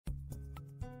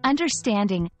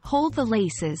Understanding Hold the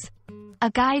Laces,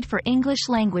 a guide for English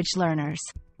language learners.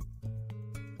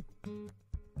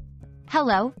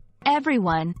 Hello,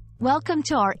 everyone. Welcome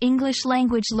to our English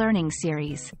language learning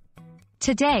series.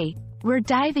 Today, we're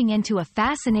diving into a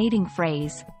fascinating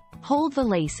phrase, hold the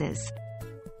laces.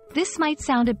 This might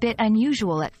sound a bit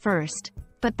unusual at first,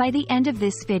 but by the end of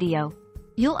this video,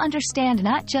 you'll understand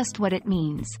not just what it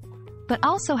means, but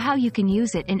also how you can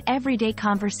use it in everyday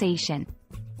conversation.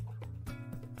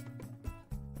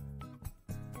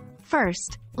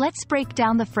 First, let's break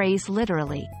down the phrase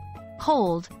literally.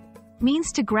 Hold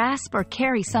means to grasp or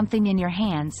carry something in your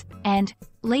hands, and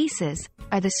laces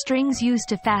are the strings used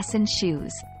to fasten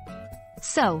shoes.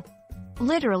 So,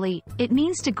 literally, it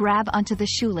means to grab onto the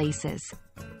shoelaces.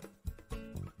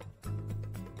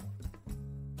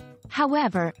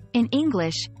 However, in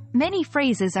English, many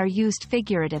phrases are used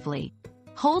figuratively.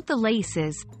 Hold the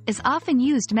laces is often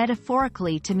used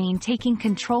metaphorically to mean taking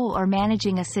control or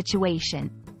managing a situation.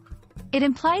 It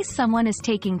implies someone is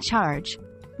taking charge,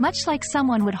 much like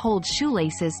someone would hold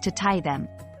shoelaces to tie them.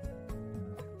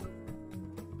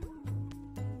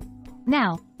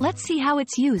 Now, let's see how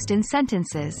it's used in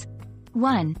sentences.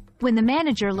 1. When the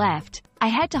manager left, I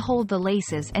had to hold the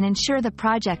laces and ensure the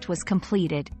project was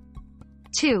completed.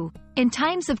 2. In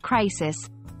times of crisis,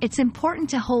 it's important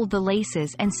to hold the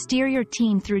laces and steer your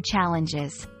team through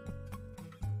challenges.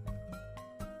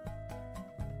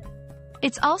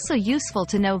 It's also useful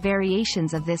to know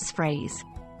variations of this phrase.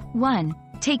 1.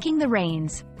 Taking the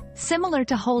reins, similar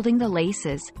to holding the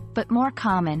laces, but more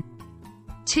common.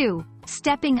 2.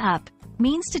 Stepping up,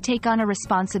 means to take on a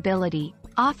responsibility,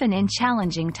 often in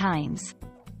challenging times.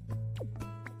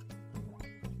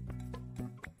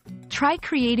 Try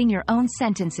creating your own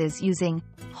sentences using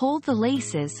hold the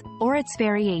laces or its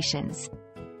variations.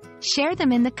 Share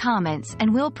them in the comments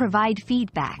and we'll provide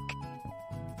feedback.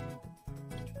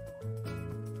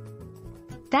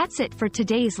 That's it for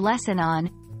today's lesson on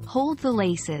hold the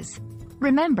laces.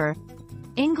 Remember,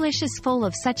 English is full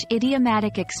of such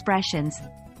idiomatic expressions,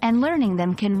 and learning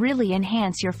them can really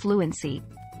enhance your fluency.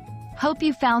 Hope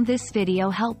you found this video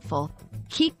helpful.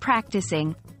 Keep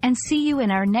practicing, and see you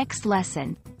in our next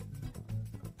lesson.